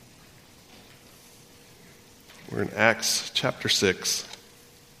We're in Acts chapter 6,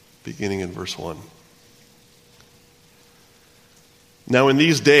 beginning in verse 1. Now in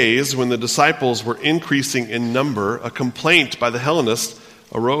these days, when the disciples were increasing in number, a complaint by the Hellenists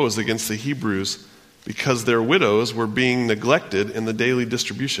arose against the Hebrews because their widows were being neglected in the daily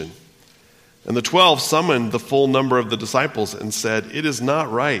distribution. And the 12 summoned the full number of the disciples and said, "It is not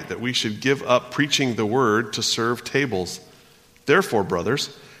right that we should give up preaching the word to serve tables. Therefore, brothers,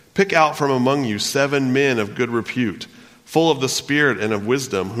 pick out from among you 7 men of good repute, full of the Spirit and of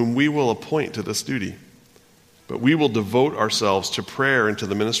wisdom, whom we will appoint to this duty. But we will devote ourselves to prayer and to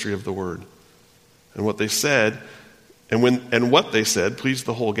the ministry of the word." And what they said pleased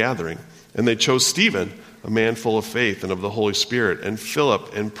the whole gathering. And they chose Stephen, a man full of faith and of the Holy Spirit, and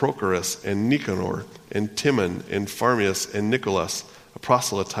Philip and Prochorus and Nicanor and Timon and Pharmeus and Nicholas, a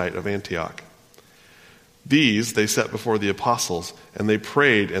proselyte of Antioch. These they set before the apostles, and they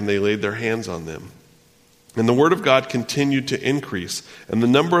prayed and they laid their hands on them. And the word of God continued to increase, and the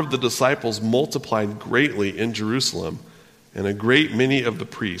number of the disciples multiplied greatly in Jerusalem, and a great many of the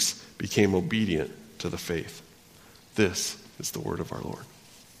priests became obedient to the faith. This is the word of our Lord.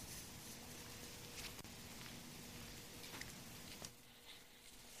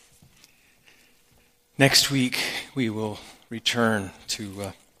 Next week, we will return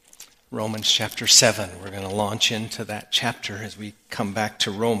to Romans chapter 7. We're going to launch into that chapter as we come back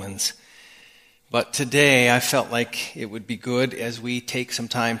to Romans. But today, I felt like it would be good as we take some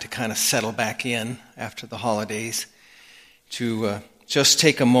time to kind of settle back in after the holidays to just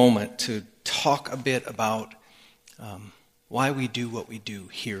take a moment to talk a bit about why we do what we do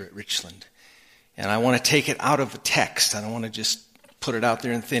here at Richland. And I want to take it out of a text. I don't want to just put it out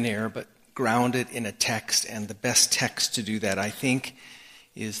there in thin air, but ground it in a text. And the best text to do that, I think,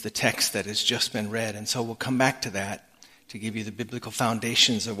 is the text that has just been read. And so we'll come back to that to give you the biblical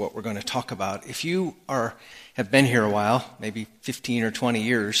foundations of what we're going to talk about. If you have been here a while, maybe 15 or 20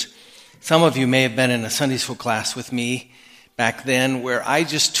 years, some of you may have been in a Sunday school class with me back then where I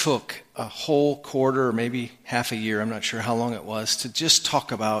just took a whole quarter or maybe half a year, I'm not sure how long it was, to just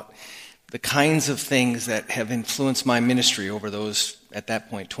talk about the kinds of things that have influenced my ministry over those, at that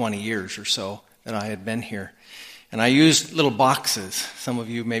point, 20 years or so that I had been here. And I used little boxes. Some of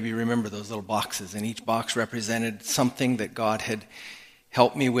you maybe remember those little boxes. And each box represented something that God had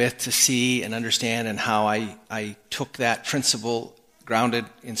helped me with to see and understand, and how I took that principle grounded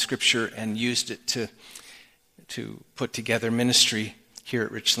in Scripture and used it to put together ministry here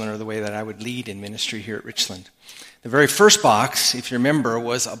at Richland, or the way that I would lead in ministry here at Richland. The very first box, if you remember,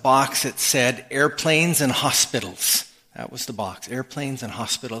 was a box that said airplanes and hospitals. That was the box, airplanes and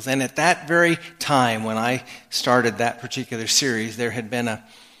hospitals. And at that very time when I started that particular series, there had been a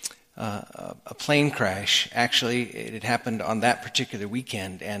plane crash. Actually, it had happened on that particular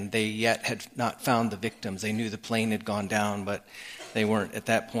weekend, and they yet had not found the victims. They knew the plane had gone down, but they weren't at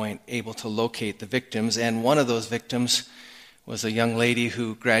that point able to locate the victims. And one of those victims was a young lady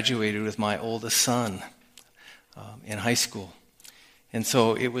who graduated with my oldest son in high school. And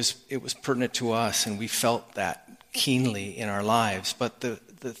so it was pertinent to us, and we felt that keenly in our lives. But the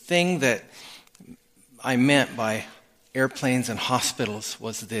thing that I meant by airplanes and hospitals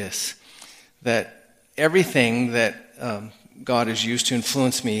was this, that everything that God has used to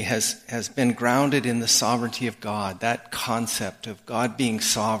influence me has been grounded in the sovereignty of God, that concept of God being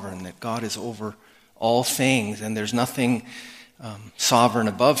sovereign, that God is over all things, and there's nothing sovereign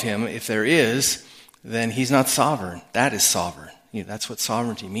above him. If there is, then he's not sovereign. That is sovereign. You know, that's what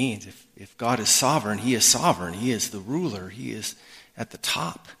sovereignty means. If God is sovereign. He is the ruler. He is at the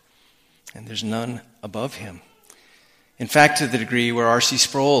top, and there's none above him. In fact, to the degree where R.C.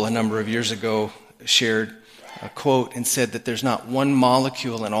 Sproul a number of years ago shared a quote and said that there's not one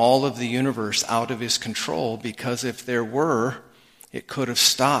molecule in all of the universe out of his control, because if there were, it could have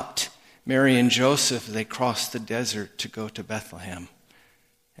stopped Mary and Joseph as they crossed the desert to go to Bethlehem.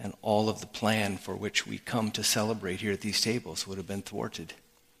 And all of the plan for which we come to celebrate here at these tables would have been thwarted.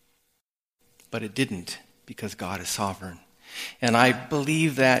 But it didn't, because God is sovereign. And I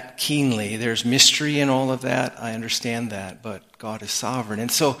believe that keenly. There's mystery in all of that. I understand that, but God is sovereign.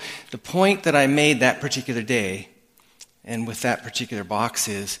 And so the point that I made that particular day, and with that particular box,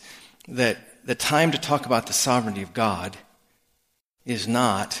 is that the time to talk about the sovereignty of God is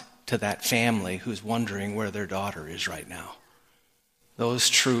not to that family who's wondering where their daughter is right now. Those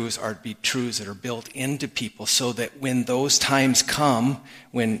truths are to be truths that are built into people, so that when those times come,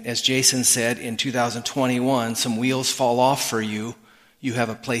 when, as Jason said, in 2021, some wheels fall off for you, you have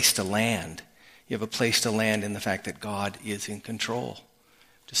a place to land. You have a place to land in the fact that God is in control,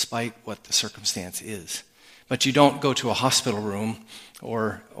 despite what the circumstance is. But you don't go to a hospital room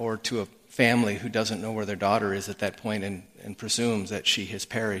or to a family who doesn't know where their daughter is at that point and presumes that she has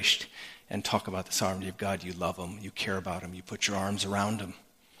perished, and talk about the sovereignty of God. You love them, you care about them, you put your arms around them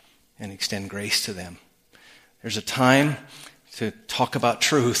and extend grace to them. There's a time to talk about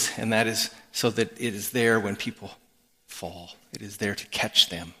truth, and that is so that it is there when people fall. It is there to catch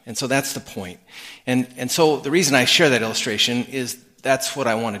them. And so that's the point. And so the reason I share that illustration is that's what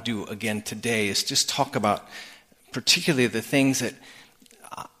I want to do again today, is just talk about particularly the things that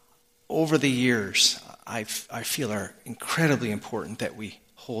over the years I feel are incredibly important that we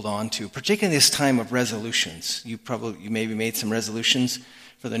hold on to, particularly this time of resolutions. You maybe made some resolutions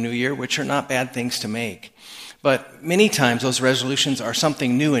for the new year, which are not bad things to make. But many times those resolutions are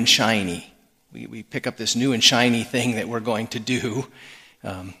something new and shiny. We pick up this new and shiny thing that we're going to do.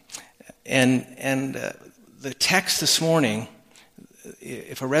 The text this morning,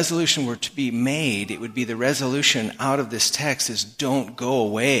 if a resolution were to be made, it would be the resolution out of this text is don't go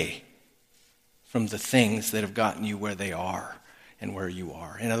away from the things that have gotten you where they are and where you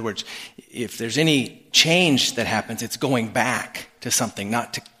are. In other words, if there's any change that happens, it's going back to something,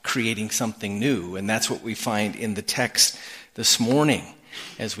 not to creating something new. And that's what we find in the text this morning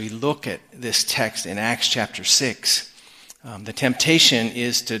as we look at this text in Acts chapter 6. The temptation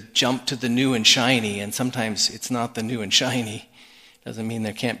is to jump to the new and shiny, and sometimes it's not the new and shiny. Doesn't mean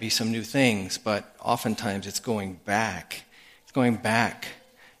there can't be some new things, but oftentimes it's going back. It's going back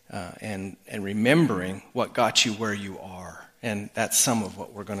and remembering what got you where you are. And that's some of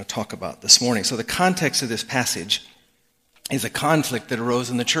what we're going to talk about this morning. So the context of this passage is a conflict that arose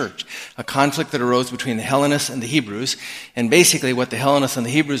in the church, a conflict that arose between the Hellenists and the Hebrews. And basically what the Hellenists and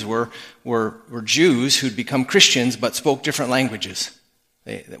the Hebrews were Jews who'd become Christians but spoke different languages.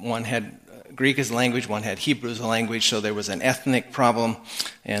 One had Greek as a language, one had Hebrew as a language, so there was an ethnic problem.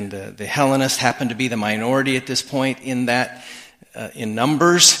 And the Hellenists happened to be the minority at this point in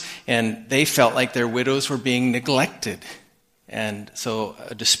numbers, and they felt like their widows were being neglected. And so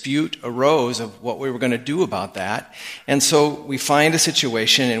a dispute arose of what we were going to do about that. And so we find a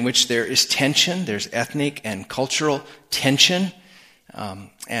situation in which there is tension, there's ethnic and cultural tension,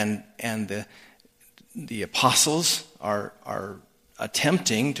 and the apostles are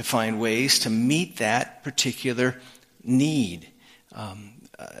attempting to find ways to meet that particular need,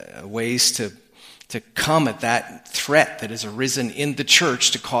 ways to come at that threat that has arisen in the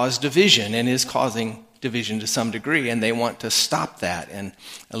church to cause division and is causing division to some degree, and they want to stop that and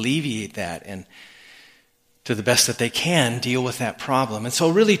alleviate that and to the best that they can deal with that problem. And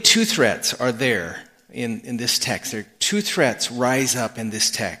so really two threats are there in this text. There are two threats rise up in this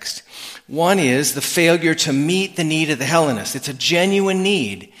text. One is the failure to meet the need of the Hellenists. It's a genuine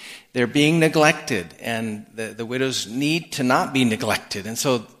need. They're being neglected, and the widows need to not be neglected. And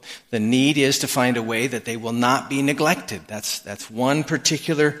so the need is to find a way that they will not be neglected. That's one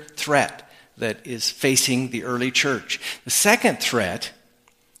particular threat that is facing the early church. The second threat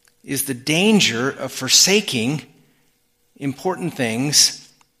is the danger of forsaking important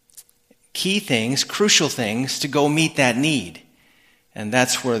things, key things, crucial things to go meet that need. And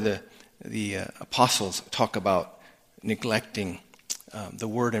that's where the apostles talk about neglecting the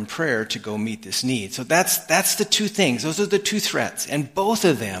word and prayer to go meet this need. So that's the two things. Those are the two threats. And both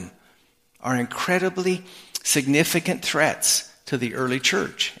of them are incredibly significant threats to the early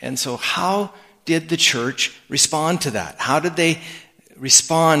church. And so how did the church respond to that? How did they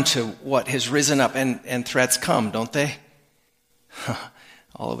respond to what has risen up? And threats come, don't they?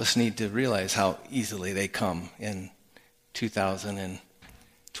 All of us need to realize how easily they come in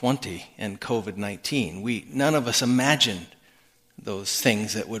 2020 and COVID-19. None of us imagined those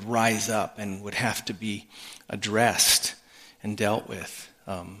things that would rise up and would have to be addressed and dealt with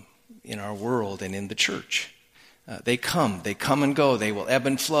in our world and in the church. They come and go. They will ebb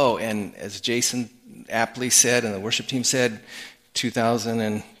and flow. And as Jason aptly said and the worship team said,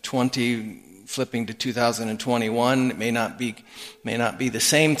 2020 flipping to 2021, it may not be the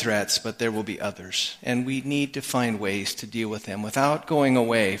same threats, but there will be others. And we need to find ways to deal with them without going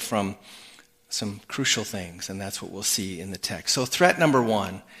away from some crucial things. And that's what we'll see in the text. So threat number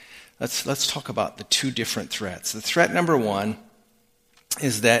one, let's talk about the two different threats. The threat number one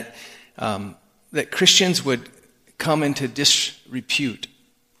is that Christians would come into disrepute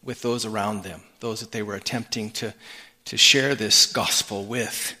with those around them, those that they were attempting to share this gospel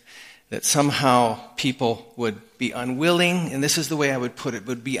with, that somehow people would be unwilling, and this is the way I would put it,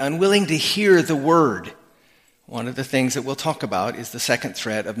 would be unwilling to hear the word. One of the things that we'll talk about is the second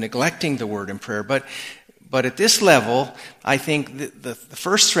threat of neglecting the word in prayer. But at this level, I think the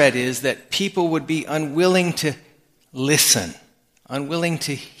first threat is that people would be unwilling to listen, unwilling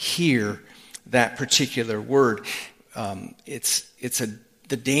to hear that particular word. It's a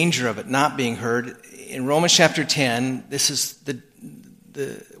the danger of it not being heard. In Romans chapter 10, this is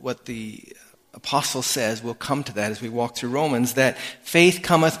what the apostle says. We'll come to that as we walk through Romans, that faith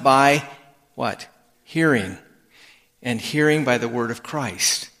cometh by what? Hearing. And hearing by the word of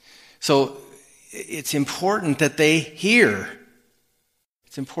Christ. So it's important that they hear.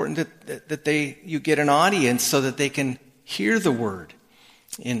 It's important that you get an audience so that they can hear the word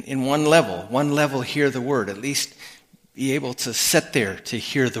in one level hear the word, at least be able to sit there to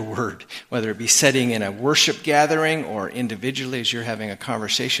hear the word, whether it be sitting in a worship gathering or individually as you're having a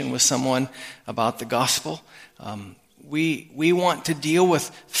conversation with someone about the gospel. We want to deal with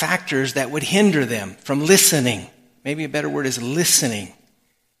factors that would hinder them from listening. Maybe a better word is listening.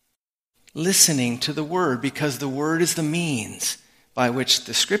 Listening to the word, because the word is the means by which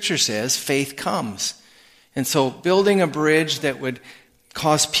the scripture says faith comes. And so building a bridge that would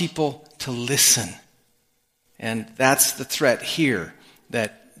cause people to listen. And that's the threat here,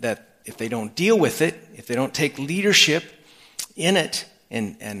 that if they don't deal with it, if they don't take leadership in it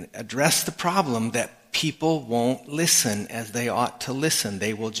and address the problem, that people won't listen as they ought to listen.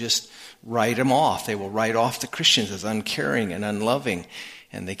 They will just write them off. They will write off the Christians as uncaring and unloving,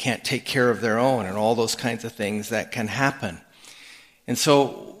 and they can't take care of their own, and all those kinds of things that can happen. And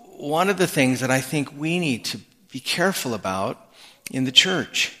so one of the things that I think we need to be careful about in the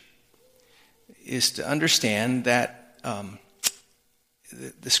church is to understand that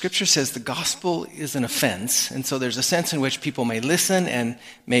the scripture says the gospel is an offense, and so there's a sense in which people may listen and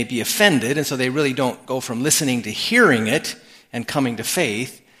may be offended, and so they really don't go from listening to hearing it and coming to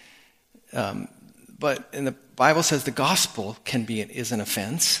faith. But the Bible says the gospel is an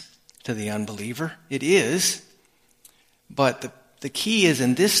offense to the unbeliever. It is, but the key is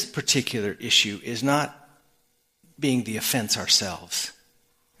in this particular issue is not being the offense ourselves.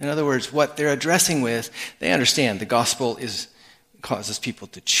 In other words, what they're addressing with, they understand the gospel causes people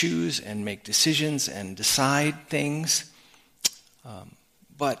to choose and make decisions and decide things.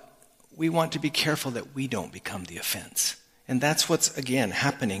 But we want to be careful that we don't become the offense. And that's what's, again,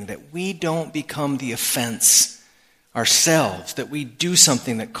 happening, that we don't become the offense ourselves, that we do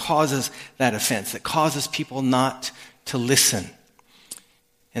something that causes that offense, that causes people not to listen.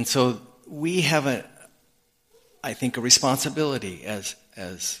 And so we have I think, a responsibility as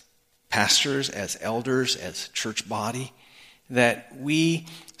pastors, as elders, as church body, that we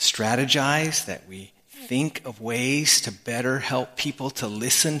strategize, that we think of ways to better help people to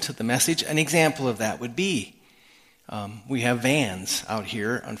listen to the message. An example of that would be, we have vans out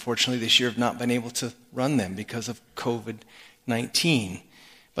here. Unfortunately, this year have not been able to run them because of COVID-19.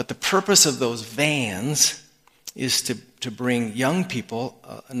 But the purpose of those vans is to bring young people.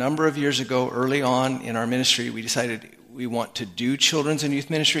 A number of years ago, early on in our ministry, we decided we want to do children's and youth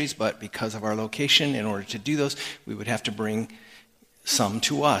ministries, but because of our location, in order to do those, we would have to bring some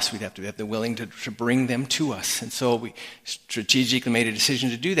to us. We'd have to have the willing to bring them to us. And so we strategically made a decision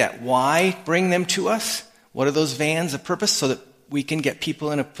to do that. Why bring them to us? What are those vans? The purpose? So that we can get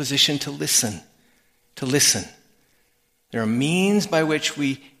people in a position to listen. To listen. There are means by which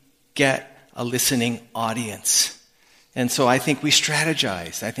we get a listening audience. And so I think we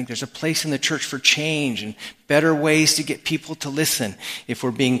strategize. I think there's a place in the church for change and better ways to get people to listen. If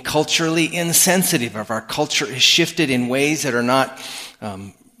we're being culturally insensitive, if our culture is shifted in ways that are not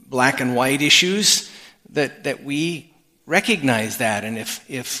black and white issues, that we recognize that. And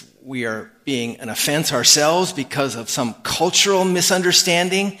if we are being an offense ourselves because of some cultural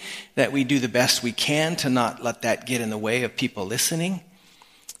misunderstanding, that we do the best we can to not let that get in the way of people listening.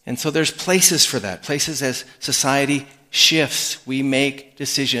 And so there's places for that. Places as society shifts, we make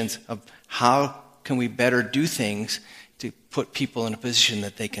decisions of how can we better do things to put people in a position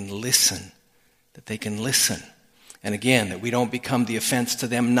that they can listen. That they can listen. And again, that we don't become the offense to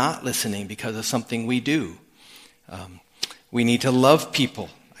them not listening because of something we do. We need to love people,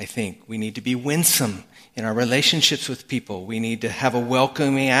 I think. We need to be winsome in our relationships with people. We need to have a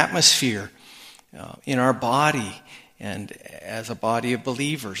welcoming atmosphere in our body and as a body of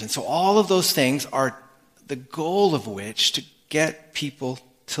believers. And so all of those things are the goal of which to get people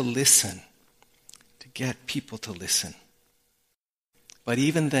to listen. To get people to listen. But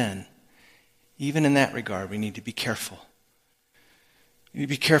even then, even in that regard, we need to be careful. We need to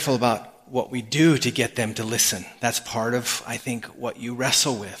be careful about what we do to get them to listen. That's part of, I think, what you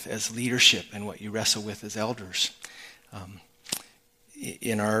wrestle with as leadership and what you wrestle with as elders.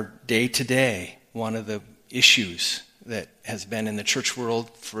 In our day-to-day, one of the issues that has been in the church world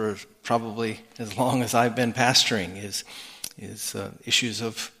for probably as long as I've been pastoring is issues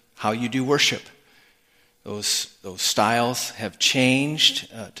of how you do worship. Those styles have changed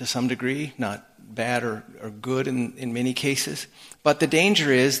to some degree, not bad or good in many cases. But the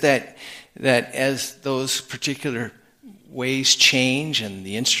danger is that as those particular ways change and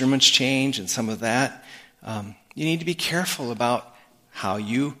the instruments change and some of that, you need to be careful about how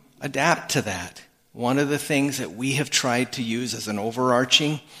you adapt to that. One of the things that we have tried to use as an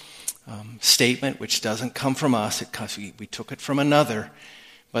overarching statement, which doesn't come from us, we took it from another,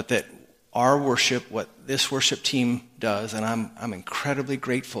 but that our worship, what this worship team does, and I'm incredibly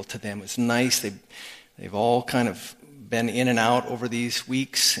grateful to them. It's nice. They've all kind of been in and out over these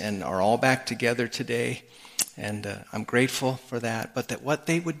weeks and are all back together today. And I'm grateful for that. But that what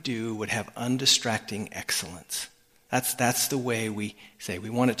they would do would have undistracting excellence. That's the way we say. We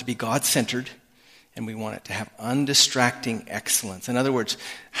want it to be God-centered, and we want it to have undistracting excellence. In other words,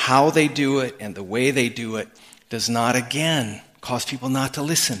 how they do it and the way they do it does not, again, cause people not to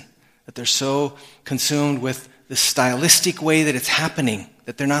listen. That they're so consumed with the stylistic way that it's happening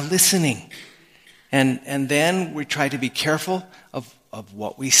that they're not listening. And then we try to be careful of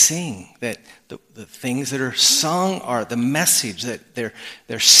what we sing, that the things that are sung are the message, that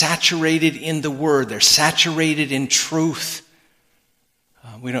they're saturated in the word, they're saturated in truth.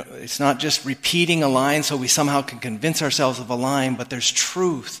 It's not just repeating a line so we somehow can convince ourselves of a line, but there's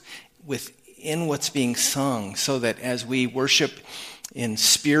truth within what's being sung, so that as we worship in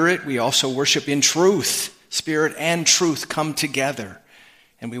spirit, we also worship in truth. Spirit and truth come together.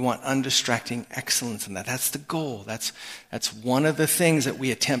 And we want undistracting excellence in that. That's the goal. That's one of the things that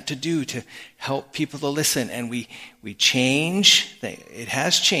we attempt to do to help people to listen. And we change. It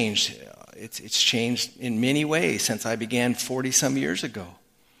has changed. It's changed in many ways since I began 40-some years ago.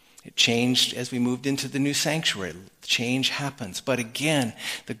 It changed as we moved into the new sanctuary. Change happens. But again,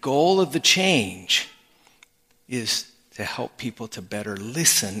 the goal of the change is to help people to better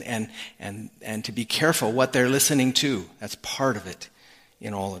listen and to be careful what they're listening to. That's part of it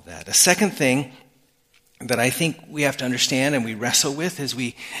in all of that. A second thing that I think we have to understand and we wrestle with as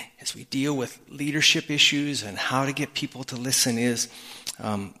we deal with leadership issues and how to get people to listen is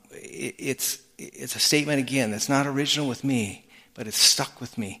it's a statement, again, that's not original with me, but it's stuck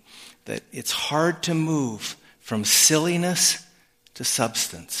with me, that it's hard to move from silliness to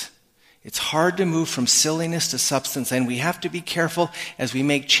substance. It's hard to move from silliness to substance, and we have to be careful as we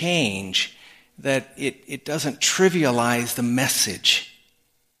make change that it doesn't trivialize the message.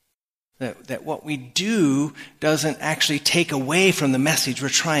 That what we do doesn't actually take away from the message we're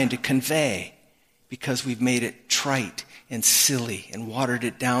trying to convey, because we've made it trite and silly and watered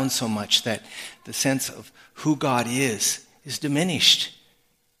it down so much that the sense of who God is diminished.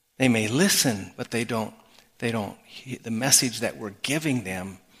 They may listen, but they don't. The message that we're giving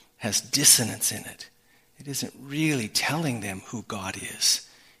them has dissonance in it. It isn't really telling them who God is.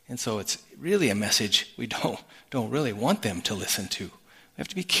 And so it's really a message we don't really want them to listen to. We have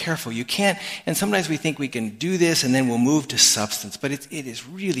to be careful. You can't, and sometimes we think we can do this and then we'll move to substance, but it is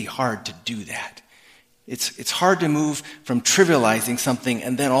really hard to do that. It's hard to move from trivializing something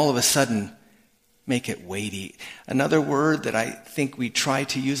and then all of a sudden make it weighty. Another word that I think we try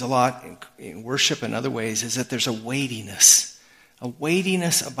to use a lot in worship and other ways is that there's a weightiness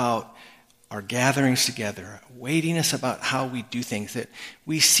about our gatherings together, a weightiness about how we do things, that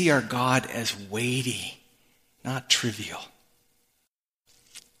we see our God as weighty, not trivial.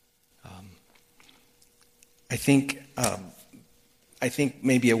 I think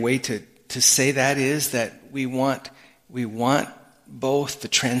maybe a way to say that is that we want both the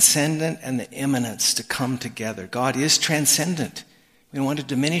transcendent and the immanence to come together. God is transcendent. We don't want to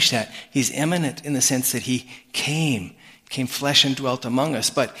diminish that. He's immanent in the sense that he came flesh and dwelt among us.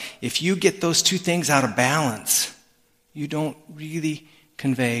 But if you get those two things out of balance, you don't really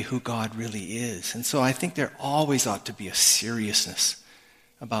convey who God really is. And so I think there always ought to be a seriousness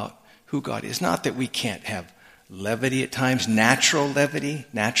about who God is. Not that we can't have levity at times, natural levity,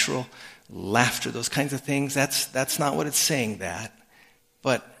 natural laughter, those kinds of things. That's not what it's saying that.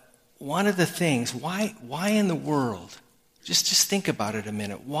 But one of the things, why in the world, just think about it a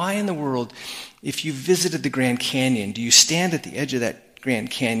minute, why in the world, if you visited the Grand Canyon, do you stand at the edge of that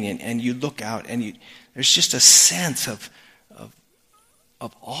Grand Canyon and you look out and there's just a sense of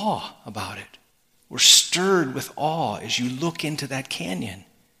awe about it. We're stirred with awe as you look into that canyon.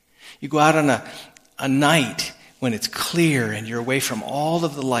 You go out on a night when it's clear and you're away from all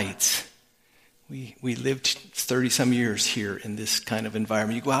of the lights. We lived 30-some years here in this kind of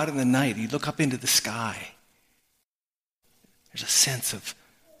environment. You go out in the night, you look up into the sky. There's a sense of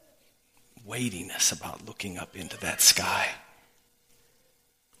weightiness about looking up into that sky.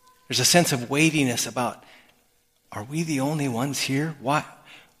 There's a sense of weightiness about, are we the only ones here? Why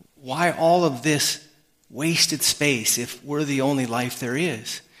all of this wasted space if we're the only life there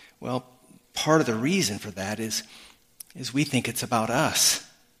is? Well, part of the reason for that is we think it's about us,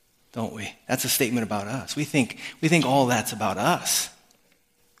 don't we? That's a statement about us. We think all that's about us.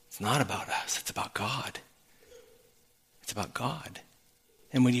 It's not about us. It's about God. It's about God.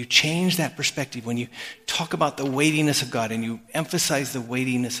 And when you change that perspective, when you talk about the weightiness of God and you emphasize the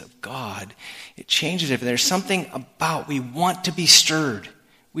weightiness of God, it changes everything. There's something about, we want to be stirred.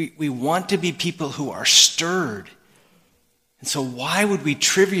 We want to be people who are stirred. And so why would we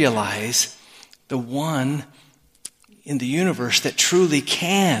trivialize the one in the universe that truly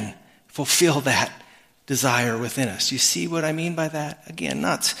can fulfill that desire within us? You see what I mean by that? Again,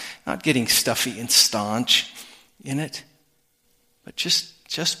 not getting stuffy and staunch in it, but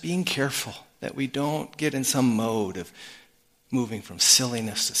just being careful that we don't get in some mode of moving from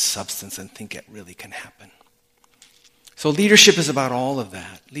silliness to substance and think it really can happen. So leadership is about all of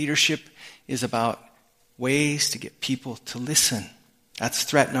that. Leadership is about ways to get people to listen. That's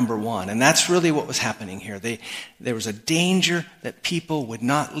threat number one. And that's really what was happening here. There was a danger that people would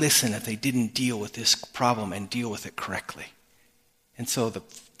not listen if they didn't deal with this problem and deal with it correctly. And so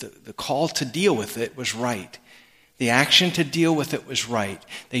the call to deal with it was right. The action to deal with it was right.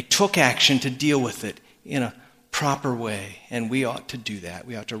 They took action to deal with it in a proper way. And we ought to do that.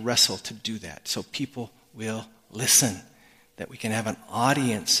 We ought to wrestle to do that so people will listen. That we can have an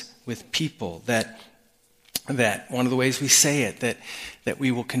audience with people. That one of the ways we say it, that we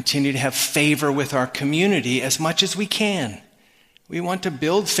will continue to have favor with our community as much as we can. We want to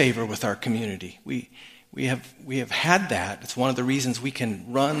build favor with our community. We have had that. It's one of the reasons we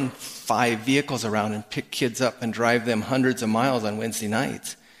can run 5 vehicles around and pick kids up and drive them hundreds of miles on Wednesday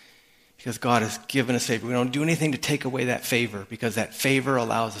nights. Because God has given us favor. We don't do anything to take away that favor, because that favor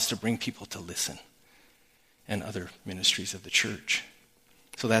allows us to bring people to listen. And other ministries of the church.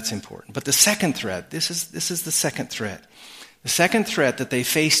 So that's important. But the second threat, this is the second threat. The second threat that they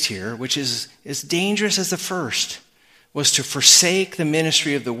faced here, which is as dangerous as the first, was to forsake the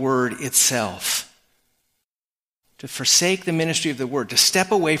ministry of the word itself. To forsake the ministry of the word, to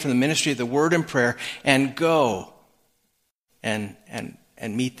step away from the ministry of the word and prayer and go and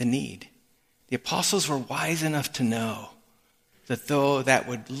meet the need. The apostles were wise enough to know that though that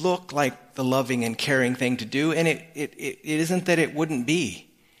would look like the loving and caring thing to do, and it isn't that it wouldn't be,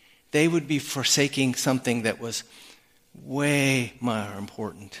 they would be forsaking something that was way more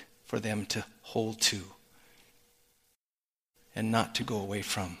important for them to hold to and not to go away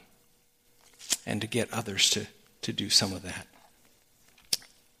from, and to get others to do some of that.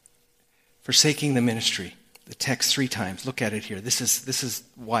 Forsaking the ministry. The text 3 times. Look at it here. This is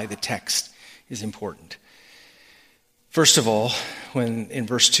why the text is important. First of all, when in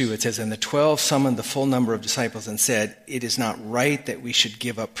verse 2 it says, "And the 12 summoned the full number of disciples and said, 'It is not right that we should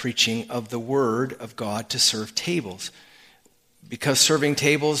give up preaching of the word of God to serve tables.' Because serving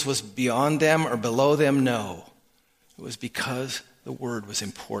tables was beyond them or below them? No. It was because the word was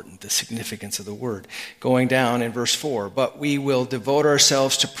important, the significance of the word." Going down in verse 4, "But we will devote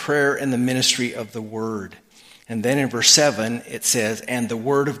ourselves to prayer and the ministry of the word." And then in verse 7, it says, "And the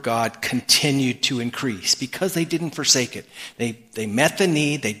word of God continued to increase," because they didn't forsake it. They met the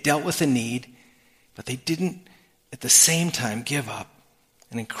need, they dealt with the need, but they didn't at the same time give up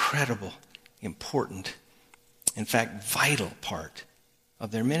an incredible, important, in fact, vital part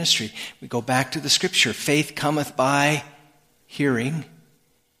of their ministry. We go back to the scripture. Faith cometh by hearing,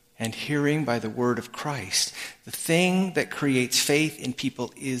 and hearing by the word of Christ. The thing that creates faith in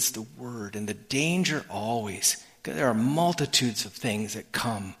people is the word. And the danger always, there are multitudes of things that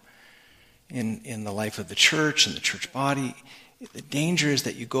come in the life of the church and the church body. The danger is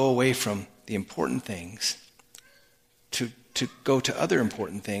that you go away from the important things to go to other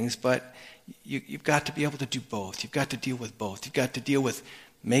important things, but you've got to be able to do both. You've got to deal with both. You've got to deal with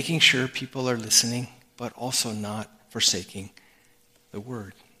making sure people are listening, but also not forsaking the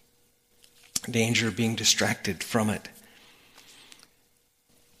word. Danger of being distracted from it.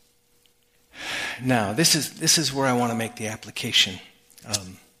 Now, this is where I want to make the application.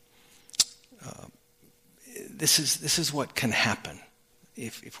 This is what can happen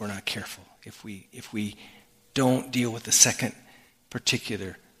if we're not careful. If we don't deal with the second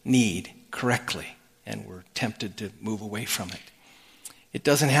particular need correctly, and we're tempted to move away from it. It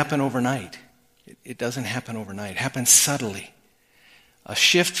doesn't happen overnight. It doesn't happen overnight. It happens subtly. A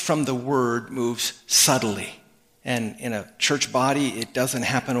shift from the word moves subtly. And in a church body, it doesn't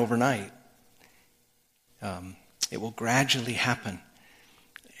happen overnight. It will gradually happen.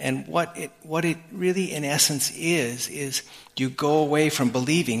 And what it really, in essence, is you go away from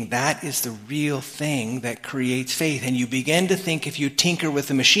believing that is the real thing that creates faith. And you begin to think if you tinker with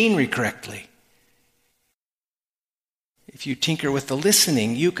the machinery correctly, if you tinker with the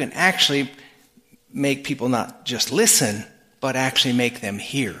listening, you can actually make people not just listen, but actually make them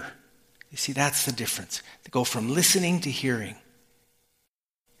hear. You see, that's the difference. To go from listening to hearing.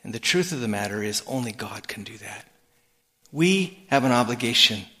 And the truth of the matter is only God can do that. We have an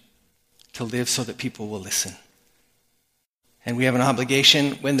obligation to live so that people will listen. And we have an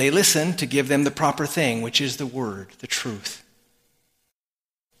obligation, when they listen, to give them the proper thing, which is the word, the truth.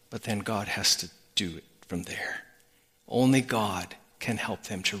 But then God has to do it from there. Only God can help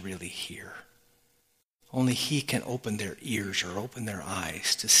them to really hear. Only He can open their ears or open their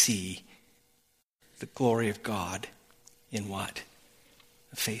eyes to see the glory of God in what?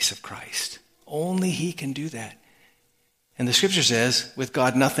 The face of Christ. Only He can do that. And the scripture says, with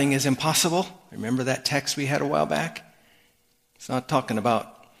God nothing is impossible. Remember that text we had a while back? It's not talking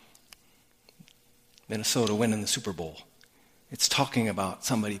about Minnesota winning the Super Bowl. It's talking about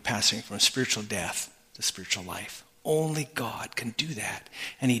somebody passing from spiritual death to spiritual life. Only God can do that.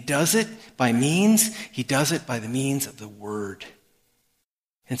 And He does it by the means of the Word.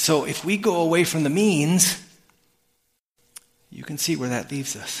 And so if we go away from the means, you can see where that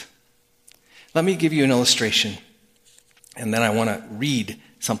leaves us. Let me give you an illustration. And then I want to read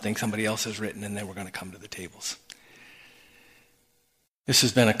something somebody else has written, and then we're going to come to the tables. This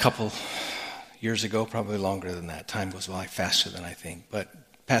has been a couple years ago, probably longer than that. Time goes by faster than I think. But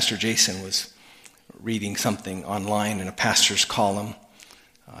Pastor Jason was reading something online in a pastor's column.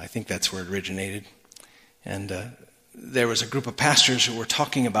 I think that's where it originated. And there was a group of pastors who were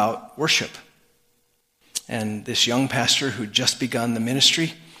talking about worship. And this young pastor who'd just begun the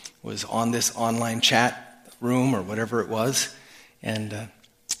ministry was on this online chat room or whatever it was. And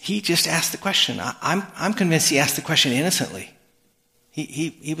he just asked the question. I'm convinced he asked the question innocently.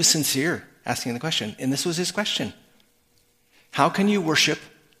 He was sincere asking the question. And this was his question. How can you worship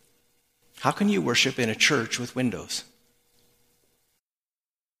in a church with windows?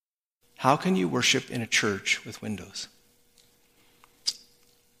 How can you worship in a church with windows?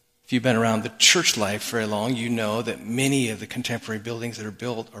 If you've been around the church life very long, you know that many of the contemporary buildings that are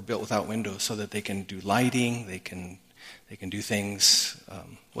built without windows so that they can do lighting, they can do things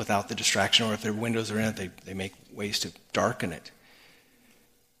without the distraction, or if their windows are in it, they make ways to darken it.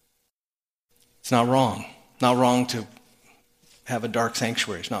 It's not wrong. Not wrong to have a dark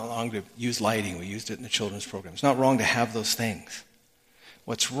sanctuary. It's not wrong to use lighting. We used it in the children's program. It's not wrong to have those things.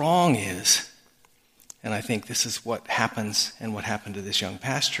 What's wrong is, and I think this is what happens and what happened to this young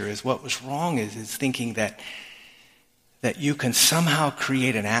pastor, is what was wrong is thinking that you can somehow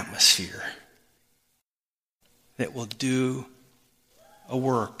create an atmosphere that will do a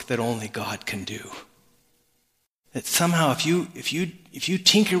work that only God can do. That somehow if you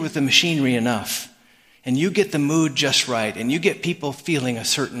tinker with the machinery enough, and you get the mood just right, and you get people feeling a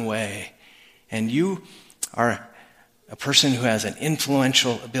certain way, and you are a person who has an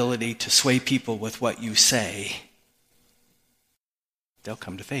influential ability to sway people with what you say, they'll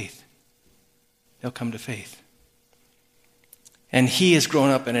come to faith. They'll come to faith. And he has grown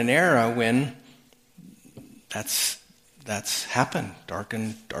up in an era when that's happened.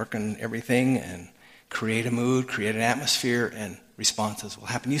 Darken everything and create a mood, create an atmosphere, and responses will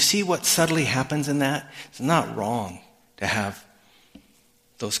happen. You see what subtly happens in that? It's not wrong to have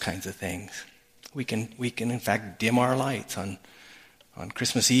those kinds of things. We can in fact dim our lights on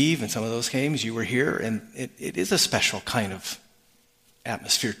Christmas Eve and some of those games. You were here, and it is a special kind of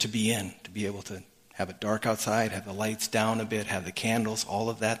atmosphere to be in, to be able to have it dark outside, have the lights down a bit, have the candles, all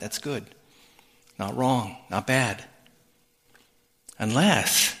of that. That's good. Not wrong, not bad.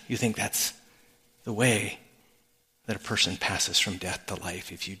 Unless you think that's the way that a person passes from death to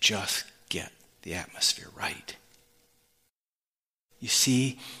life, if you just get the atmosphere right. You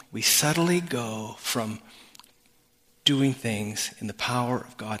see, we subtly go from doing things in the power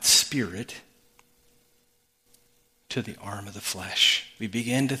of God's Spirit to the arm of the flesh. We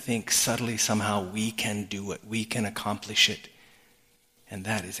begin to think subtly somehow we can do it, we can accomplish it, and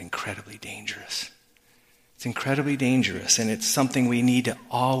that is incredibly dangerous. It's incredibly dangerous, and it's something we need to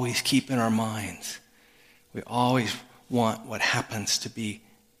always keep in our minds. We always want what happens to be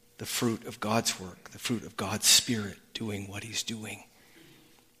the fruit of God's work, the fruit of God's Spirit doing what He's doing.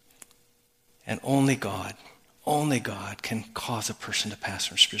 And only God can cause a person to pass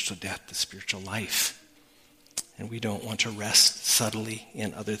from spiritual death to spiritual life. And we don't want to rest subtly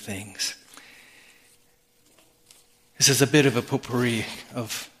in other things. This is a bit of a potpourri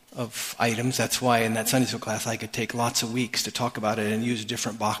of items. That's why in that Sunday school class I could take lots of weeks to talk about it and use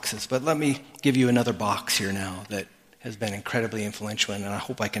different boxes. But let me give you another box here now that has been incredibly influential, and I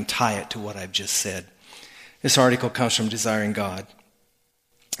hope I can tie it to what I've just said. This article comes from Desiring God.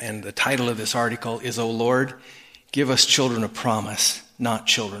 And the title of this article is, O Lord, Give us children of promise, not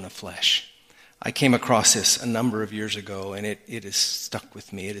children of flesh. I came across this a number of years ago, and it has stuck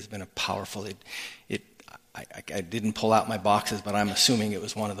with me. It has been a powerful. I didn't pull out my boxes, but I'm assuming it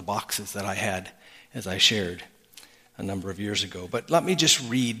was one of the boxes that I had as I shared a number of years ago. But let me just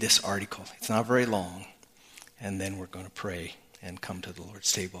read this article. It's not very long, and then we're going to pray and come to the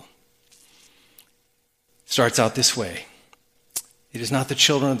Lord's table. It starts out this way. It is not the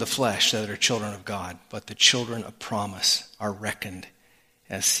children of the flesh that are children of God, but the children of promise are reckoned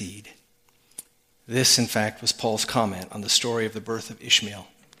as seed. This, in fact, was Paul's comment on the story of the birth of Ishmael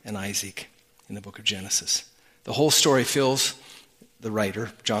and Isaac in the book of Genesis. The whole story fills the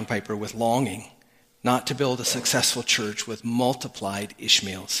writer, John Piper, with longing not to build a successful church with multiplied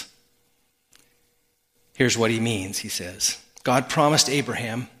Ishmaels. Here's what he means, he says. God promised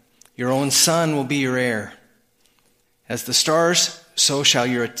Abraham, your own son will be your heir. As the stars, so shall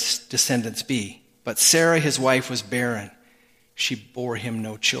your descendants be. But Sarah, his wife, was barren. She bore him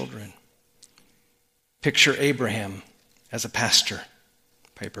no children. Picture Abraham as a pastor.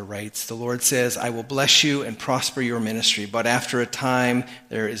 Piper writes, the Lord says, I will bless you and prosper your ministry, but after a time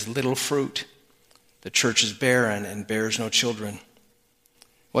there is little fruit. The church is barren and bears no children.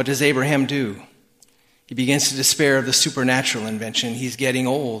 What does Abraham do? He begins to despair of the supernatural invention. He's getting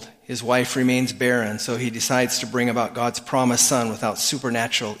old. His wife remains barren, so he decides to bring about God's promised son without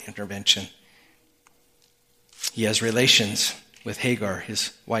supernatural intervention. He has relations with Hagar,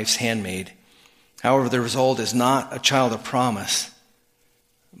 his wife's handmaid. However, the result is not a child of promise,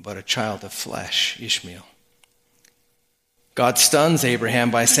 but a child of flesh, Ishmael. God stuns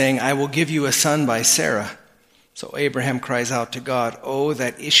Abraham by saying, I will give you a son by Sarah. So Abraham cries out to God, oh,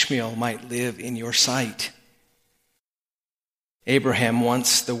 that Ishmael might live in your sight. Abraham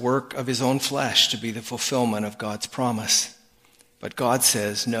wants the work of his own flesh to be the fulfillment of God's promise. But God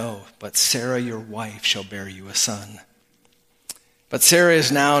says, no, but Sarah, your wife, shall bear you a son. But Sarah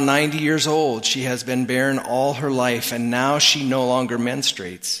is now 90 years old. She has been barren all her life, and now she no longer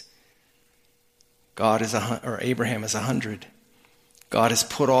menstruates. Abraham is 100. God has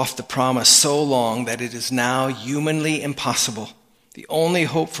put off the promise so long that it is now humanly impossible. The only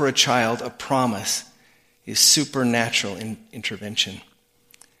hope for a child of promise is supernatural intervention.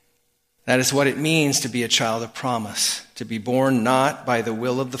 That is what it means to be a child of promise, to be born not by the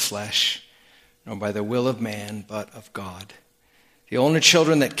will of the flesh, nor by the will of man, but of God. The only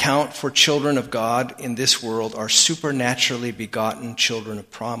children that count for children of God in this world are supernaturally begotten children of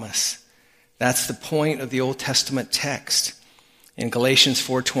promise. That's the point of the Old Testament text. In Galatians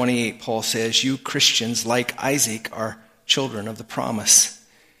 4:28, Paul says, you Christians, like Isaac, are children of the promise.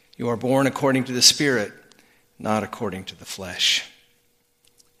 You are born according to the Spirit, not according to the flesh.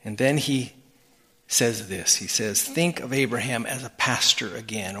 And then he says this. He says, think of Abraham as a pastor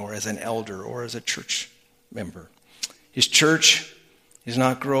again, or as an elder, or as a church member. His church is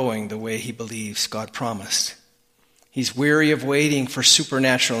not growing the way he believes God promised. He's weary of waiting for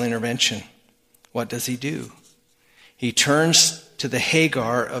supernatural intervention. What does he do? He turns to the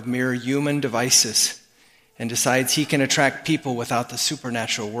Hagar of mere human devices and decides he can attract people without the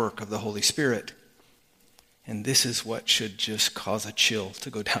supernatural work of the Holy Spirit. And this is what should just cause a chill to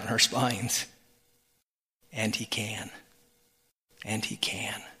go down our spines. And he can. And he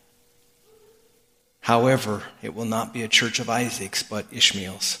can. However, it will not be a church of Isaacs, but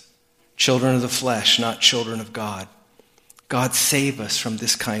Ishmaels. Children of the flesh, not children of God. God save us from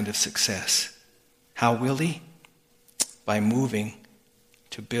this kind of success. How will he? By moving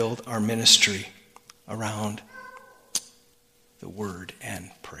to build our ministry around the word and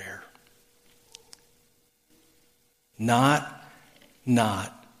prayer. Not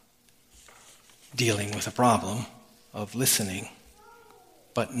dealing with a problem of listening,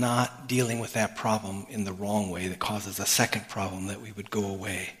 but not dealing with that problem in the wrong way that causes a second problem, that we would go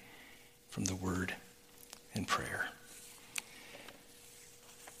away from the word and prayer.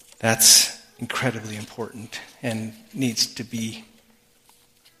 That's incredibly important and needs to be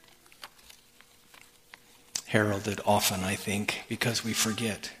heralded often, I think, because we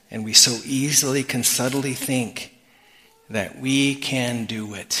forget. And we so easily can subtly think that we can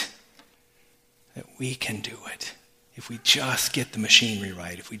do it. That we can do it. If we just get the machinery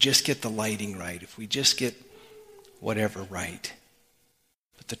right, if we just get the lighting right, if we just get whatever right.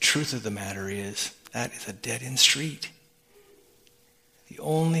 But the truth of the matter is, that is a dead-end street. The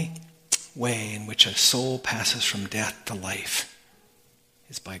only way in which a soul passes from death to life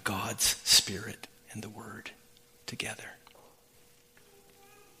is by God's Spirit and the Word together.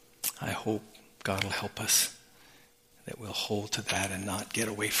 I hope God will help us, that we'll hold to that and not get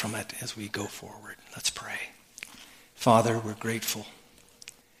away from it as we go forward. Let's pray. Father, we're grateful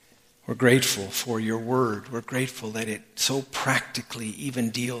We're grateful for your word. We're grateful that it so practically even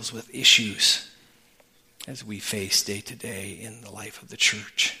deals with issues as we face day to day in the life of the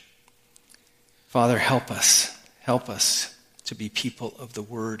church. Father, help us. Help us to be people of the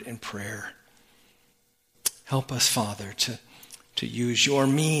word and prayer. Help us, Father, to use your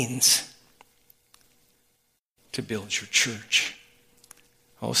means to build your church.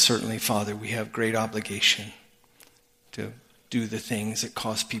 Oh, certainly, Father, we have great obligation to do the things that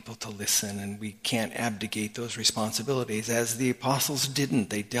cause people to listen, and we can't abdicate those responsibilities. As the apostles didn't,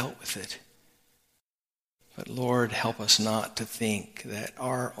 they dealt with it. But Lord, help us not to think that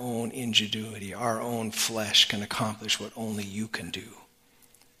our own ingenuity, our own flesh can accomplish what only you can do.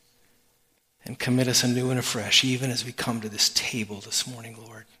 And commit us anew and afresh, even as we come to this table this morning,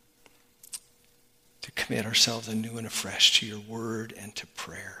 Lord, to commit ourselves anew and afresh to your word and to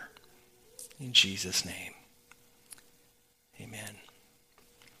prayer. In Jesus' name, amen.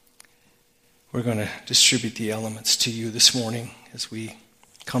 We're going to distribute the elements to you this morning as we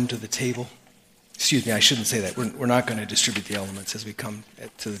come to the table. Excuse me, I shouldn't say that. We're not going to distribute the elements as we come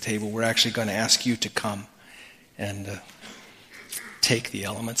to the table. We're actually going to ask you to come and take the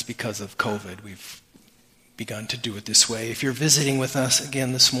elements because of COVID. We've begun to do it this way. If you're visiting with us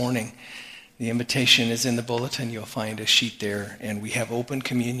again this morning, the invitation is in the bulletin. You'll find a sheet there, and we have open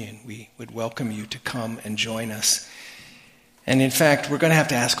communion. We would welcome you to come and join us. And in fact, we're going to have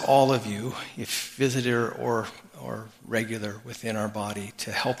to ask all of you, if visitor or regular within our body,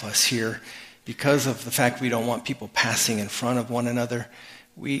 to help us here. Because of the fact we don't want people passing in front of one another,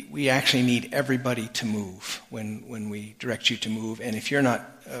 we actually need everybody to move when we direct you to move. And if you're not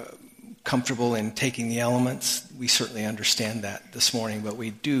comfortable in taking the elements, we certainly understand that this morning, but we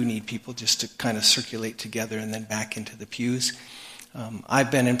do need people just to kind of circulate together and then back into the pews.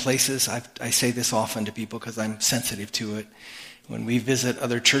 I've been in places, I say this often to people because I'm sensitive to it. When we visit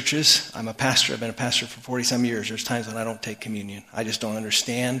other churches, I'm a pastor. I've been a pastor for 40-some years. There's times when I don't take communion. I just don't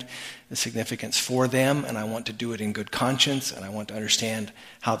understand the significance for them, and I want to do it in good conscience, and I want to understand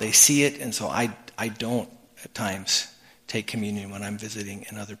how they see it. And so I don't, at times, take communion when I'm visiting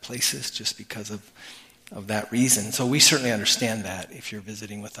in other places just because of that reason. So we certainly understand that if you're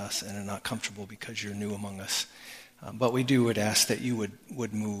visiting with us and are not comfortable because you're new among us. But we would ask that you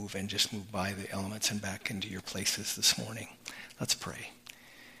would move and just move by the elements and back into your places this morning. Let's pray.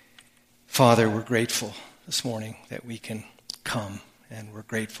 Father, we're grateful this morning that we can come, and we're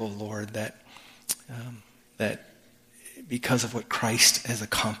grateful, Lord, that because of what Christ has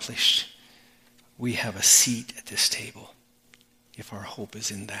accomplished, we have a seat at this table, if our hope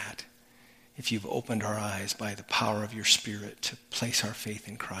is in that. If you've opened our eyes by the power of your Spirit to place our faith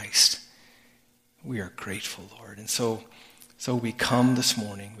in Christ, we are grateful, Lord. And so we come this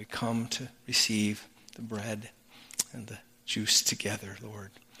morning. We come to receive the bread and the juice together,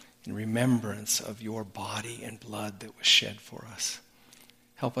 Lord, in remembrance of your body and blood that was shed for us.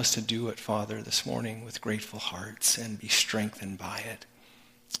 Help us to do it, Father, this morning with grateful hearts and be strengthened by it.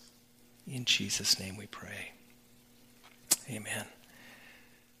 In Jesus' name we pray. Amen.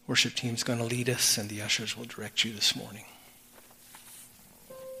 Worship team's going to lead us, and the ushers will direct you this morning.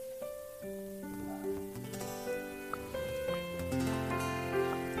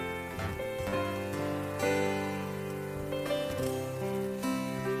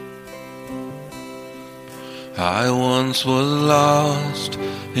 I once was lost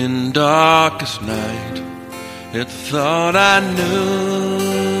in darkest night, yet thought I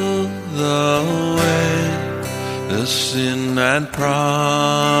knew the way. The sin and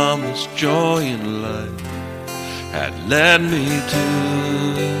promised joy and light had led me to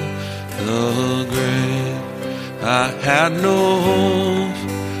the grave. I had no hope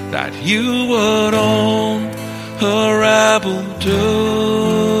that you would unravel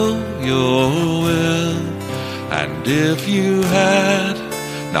to your will. And if you had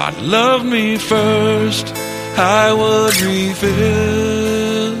not loved me first, I would refuse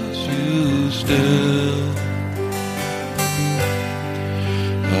you still.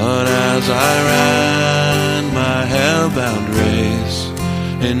 But as I ran my hell-bound race,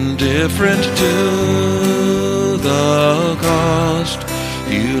 indifferent to the cost,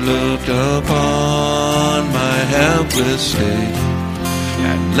 you looked upon my helpless state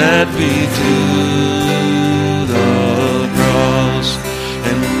and led me to the cross.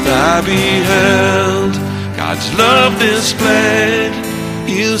 And I beheld God's love displayed.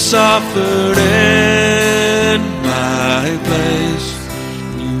 You suffered in my place.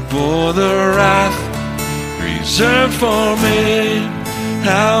 You bore the wrath reserved for me.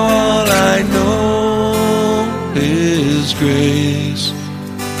 How all I know is grace.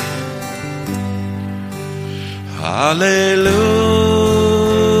 Hallelujah.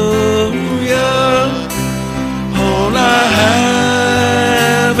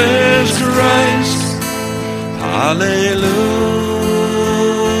 Hallelujah.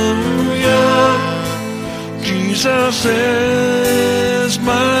 Jesus is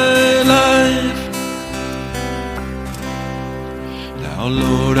my life. Now,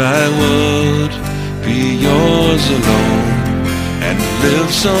 Lord, I would be yours alone and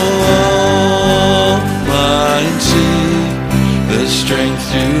live so all might see the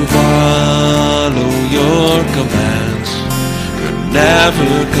strength to follow your commands could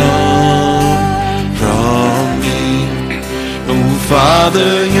never come from me. Oh,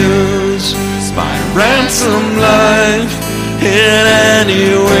 Father, use my ransom life in any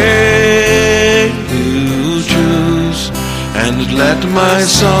way you choose, and let my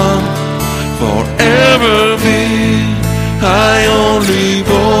song forever be, I only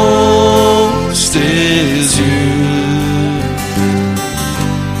boast is you.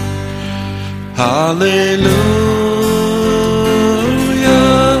 Hallelujah.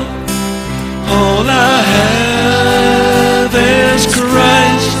 All I have is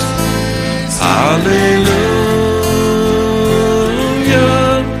Christ. Hallelujah.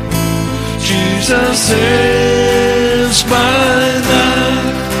 Jesus is my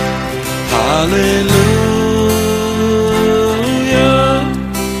life. Hallelujah.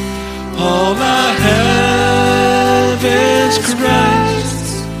 All I have is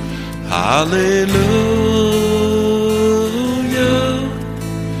Christ. Hallelujah.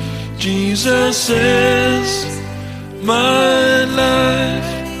 Jesus is my life.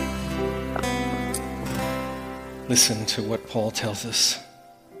 Listen to what Paul tells us.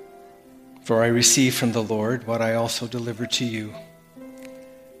 For I received from the Lord what I also delivered to you,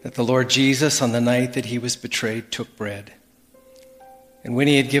 that the Lord Jesus, on the night that he was betrayed, took bread. And when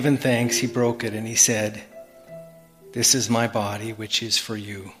he had given thanks, he broke it, and he said, "This is my body, which is for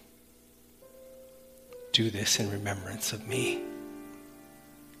you. Do this in remembrance of me."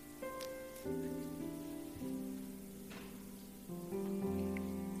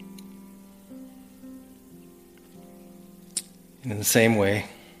 And in the same way,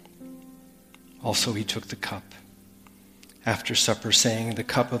 also he took the cup after supper, saying, "The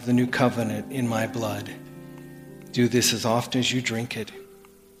cup of the new covenant in my blood. Do this as often as you drink it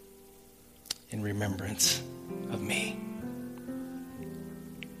in remembrance of me."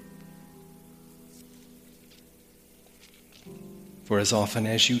 For as often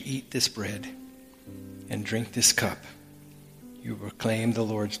as you eat this bread and drink this cup, you proclaim the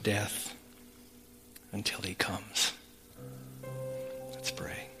Lord's death until he comes. Let's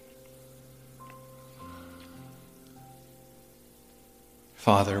pray.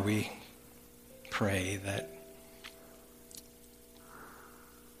 Father, we pray that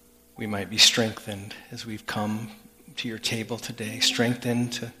we might be strengthened as we've come to your table today,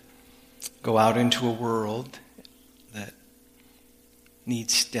 strengthened to go out into a world that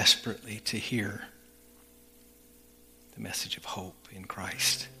needs desperately to hear the message of hope in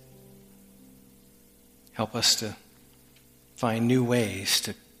Christ. Help us to find new ways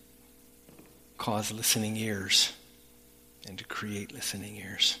to cause listening ears and to create listening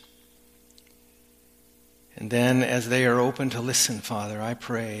ears. And then as they are open to listen, Father, I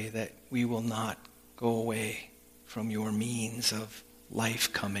pray that we will not go away from your means of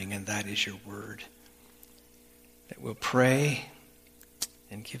life coming, and that is your word. That we'll pray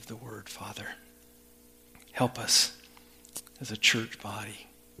and give the word, Father. Help us as a church body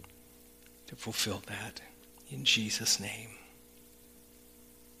to fulfill that. In Jesus' name,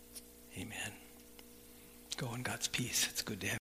 amen. Go in God's peace. It's good to have you.